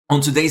On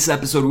today's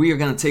episode, we are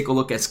going to take a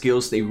look at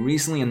Skillz. They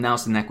recently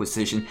announced an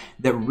acquisition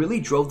that really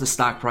drove the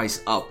stock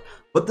price up.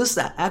 But does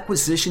that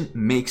acquisition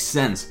make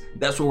sense?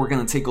 That's what we're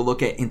going to take a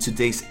look at in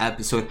today's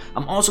episode.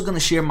 I'm also going to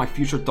share my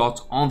future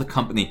thoughts on the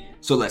company.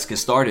 So let's get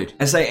started.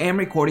 As I am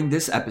recording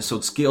this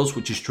episode, Skillz,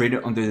 which is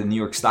traded under the New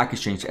York Stock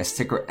Exchange as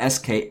ticker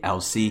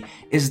SKLC,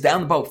 is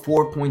down about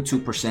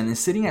 4.2% and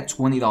sitting at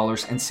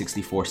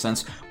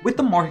 $20.64 with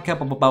the market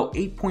cap of about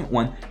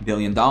 $8.1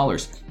 billion.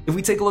 If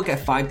we take a look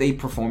at 5-day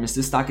performance,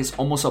 this stock is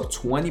almost up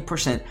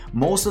 20%,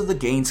 most of the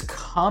gains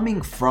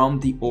coming from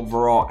the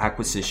overall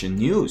acquisition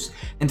news.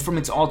 And from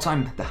its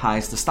all-time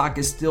highs, the stock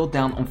is still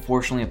down,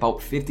 unfortunately, about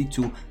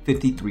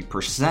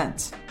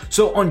 52-53%.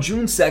 So on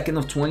June 2nd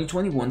of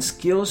 2021,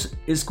 Skillz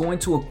is going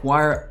to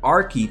acquire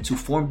Aarki to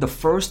form the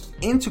first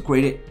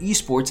integrated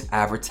esports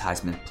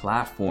advertisement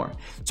platform.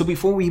 So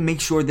before we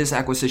make sure this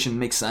acquisition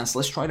makes sense,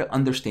 let's try to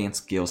understand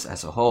Skillz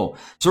as a whole.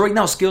 So right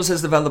now, Skillz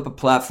has developed a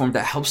platform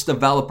that helps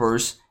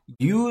developers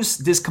use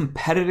this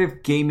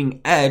competitive gaming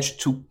edge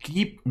to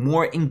keep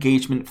more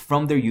engagement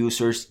from their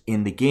users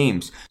in the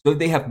games. So if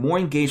they have more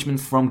engagement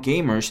from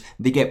gamers,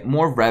 they get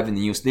more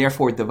revenues.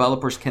 Therefore,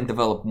 developers can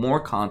develop more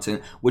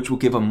content, which will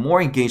give them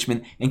more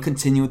engagement and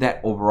continue that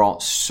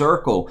overall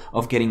circle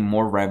of getting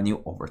more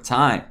revenue over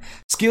time.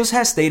 Skillz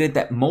has stated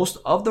that most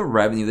of the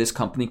revenue this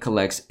company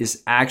collects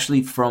is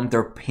actually from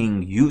their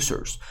paying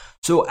users.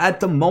 So at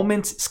the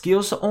moment,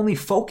 Skillz only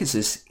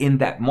focuses in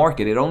that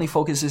market. It only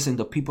focuses in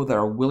the people that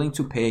are willing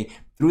to pay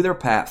through their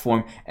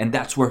platform, and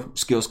that's where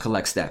Skillz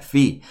collects that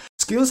fee.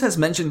 Skillz has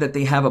mentioned that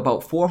they have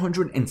about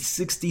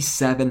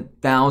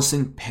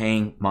 467,000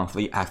 paying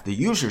monthly active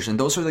users, and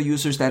those are the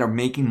users that are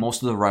making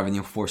most of the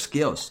revenue for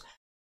Skillz.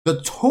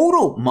 The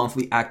total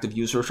monthly active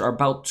users are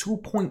about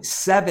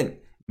 2.7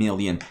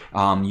 million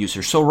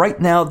users. So right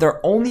now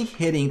they're only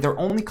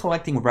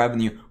collecting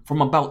revenue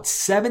from about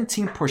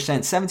 17 to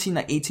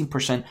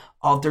 18%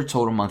 of their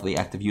total monthly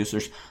active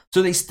users.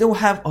 So they still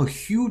have a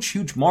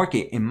huge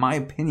market, in my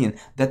opinion,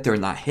 that they're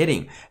not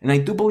hitting. And I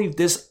do believe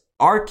this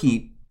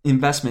Aarki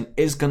investment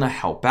is gonna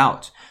help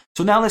out.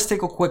 So now let's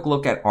take a quick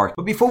look at Aarki.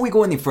 But before we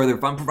go any further,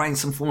 if I'm providing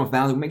some form of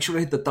value, make sure to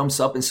hit the thumbs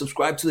up and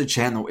subscribe to the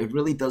channel. It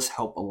really does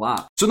help a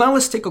lot. So now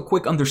let's take a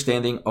quick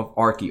understanding of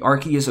Aarki.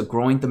 Aarki is a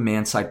growing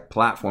demand-side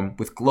platform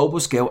with global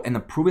scale and a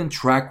proven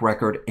track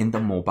record in the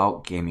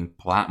mobile gaming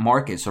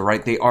market. So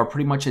right, they are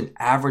pretty much an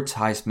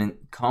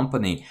advertisement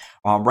company.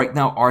 Right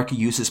now, Aarki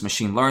uses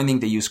machine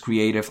learning. They use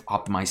creative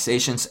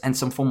optimizations and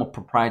some form of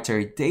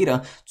proprietary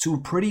data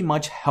to pretty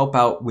much help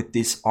out with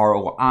this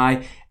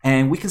ROI.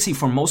 And we can see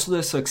from most of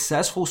the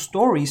successful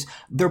stories,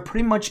 they're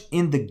pretty much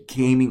in the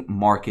gaming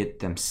market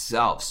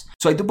themselves.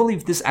 So I do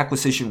believe this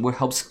acquisition will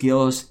help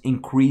Skillz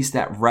increase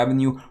that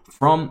revenue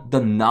from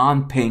the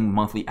non-paying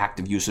monthly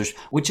active users,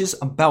 which is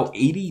about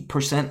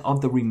 80%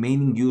 of the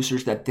remaining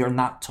users that they're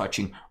not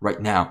touching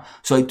right now.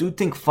 So I do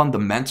think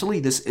fundamentally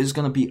this is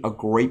going to be a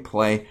great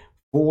play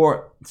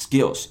for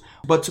Skillz.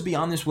 But to be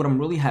honest, what I'm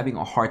really having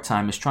a hard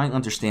time is trying to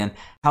understand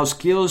how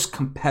Skillz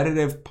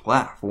competitive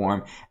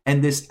platform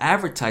and this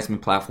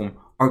advertisement platform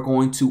are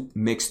going to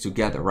mix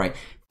together, right?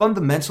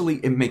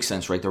 Fundamentally, it makes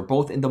sense, right? They're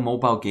both in the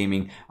mobile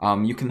gaming.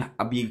 You can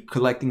be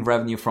collecting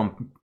revenue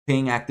from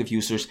paying active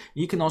users.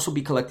 You can also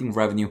be collecting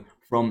revenue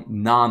from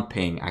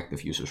non-paying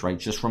active users, right?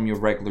 Just from your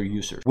regular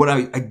users. What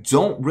I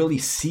don't really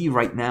see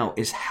right now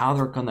is how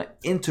they're gonna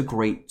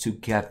integrate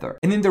together.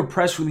 And in their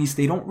press release,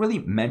 they don't really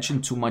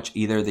mention too much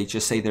either. They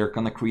just say they're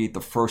gonna create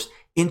the first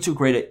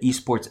integrated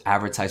esports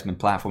advertisement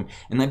platform.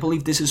 And I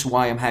believe this is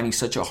why I'm having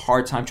such a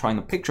hard time trying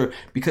to picture,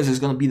 because it's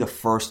going to be the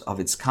first of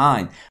its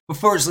kind. But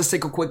first, let's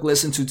take a quick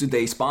listen to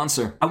today's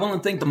sponsor. I want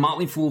to thank The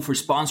Motley Fool for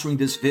sponsoring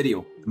this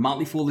video. The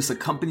Motley Fool is a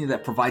company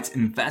that provides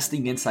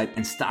investing insight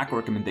and stock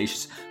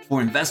recommendations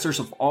for investors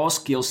of all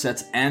skill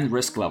sets and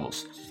risk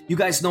levels. You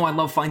guys know I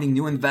love finding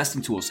new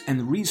investing tools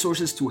and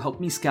resources to help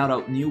me scout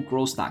out new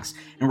growth stocks.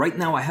 And right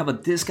now I have a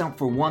discount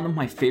for one of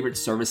my favorite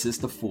services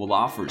the Fool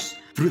offers.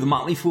 Through the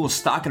Motley Fool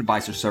Stock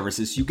Advisor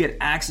services, you get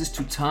access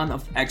to a ton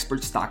of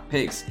expert stock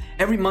picks.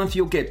 Every month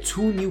you'll get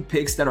 2 new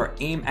picks that are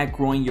aimed at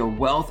growing your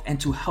wealth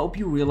and to help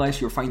you realize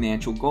your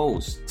financial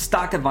goals.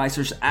 Stock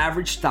Advisor's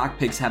average stock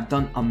picks have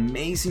done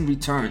amazing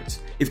returns.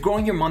 If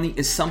growing your money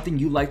is something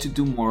you'd like to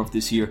do more of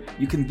this year,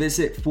 you can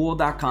visit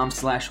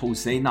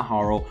fool.com/Jose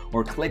Najarro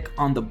or click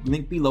on the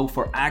link below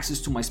for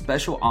access to my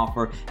special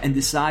offer and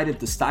decide if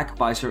the Stock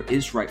Advisor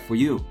is right for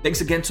you.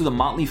 Thanks again to the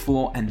Motley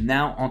Fool, and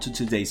now onto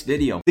today's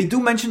video. They do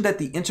mention that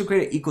the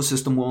integrated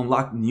ecosystem will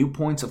unlock new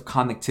points of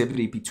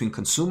connectivity between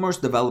consumers,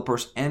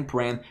 developers, and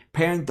brand,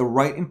 pairing the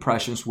right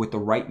impressions with the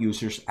right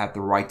users at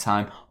the right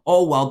time,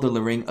 all while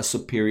delivering a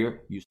superior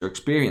user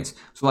experience.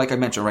 So like I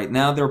mentioned, right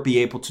now they'll be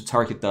able to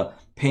target the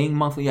paying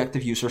monthly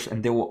active users,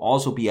 and they will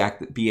also be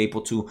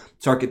able to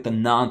target the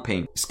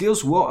non-paying.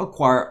 Skillz will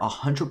acquire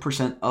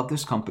 100% of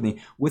this company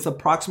with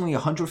approximately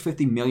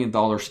 $150 million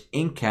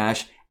in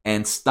cash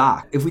and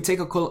stock. If we take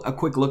a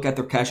quick look at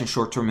their cash and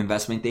short-term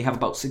investment, they have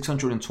about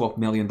 $612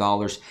 million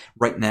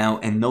right now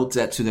and no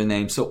debt to their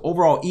name. So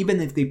overall, even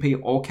if they pay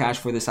all cash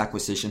for this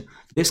acquisition,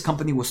 this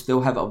company will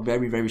still have a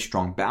very, very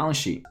strong balance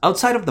sheet.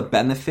 Outside of the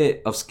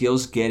benefit of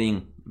Skillz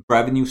getting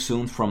revenue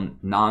soon from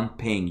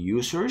non-paying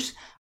users,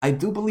 I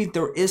do believe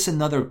there is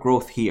another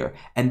growth here,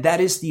 and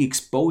that is the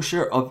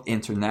exposure of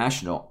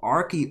international.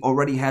 Aarki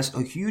already has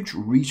a huge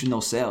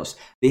regional sales.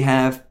 They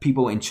have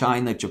people in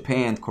China,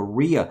 Japan,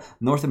 Korea,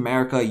 North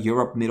America,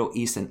 Europe, Middle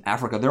East, and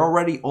Africa. They're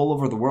already all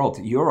over the world.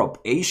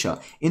 Europe,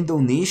 Asia,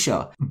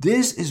 Indonesia.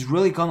 This is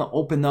really going to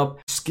open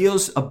up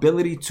Skillz'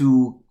 ability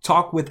to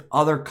talk with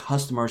other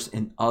customers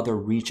in other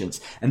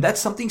regions. And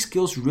that's something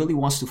Skillz really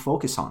wants to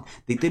focus on.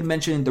 They did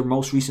mention in their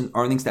most recent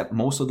earnings that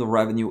most of the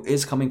revenue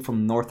is coming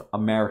from North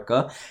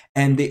America,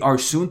 and they are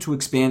soon to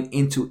expand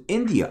into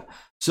India.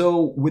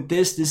 So with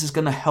this is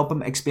going to help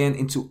them expand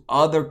into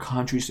other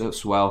countries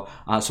as well.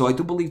 So I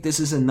do believe this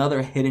is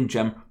another hidden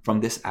gem from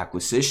this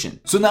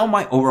acquisition. So now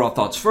my overall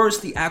thoughts.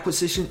 First, the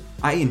acquisition,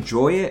 I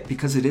enjoy it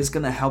because it is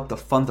going to help the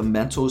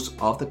fundamentals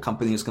of the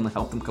company. It's going to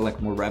help them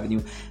collect more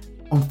revenue.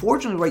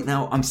 Unfortunately, right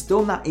now, I'm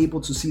still not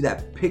able to see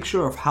that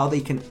picture of how they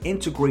can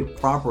integrate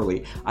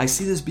properly. I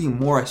see this being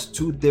more as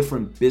two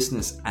different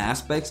business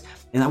aspects,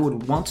 and I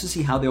would want to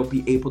see how they'll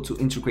be able to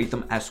integrate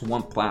them as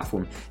one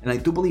platform. And I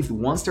do believe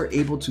once they're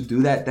able to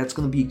do that, that's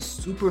going to be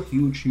super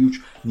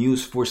huge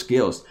news for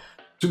Skillz.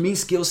 To me,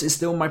 Skillz is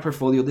still my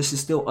portfolio. This is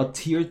still a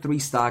tier 3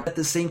 stock. At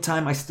the same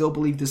time, I still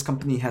believe this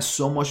company has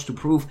so much to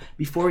prove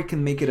before it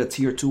can make it a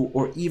tier 2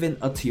 or even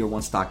a tier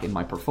 1 stock in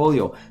my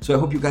portfolio. So I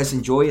hope you guys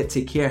enjoy it.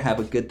 Take care, have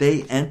a good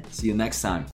day, and see you next time.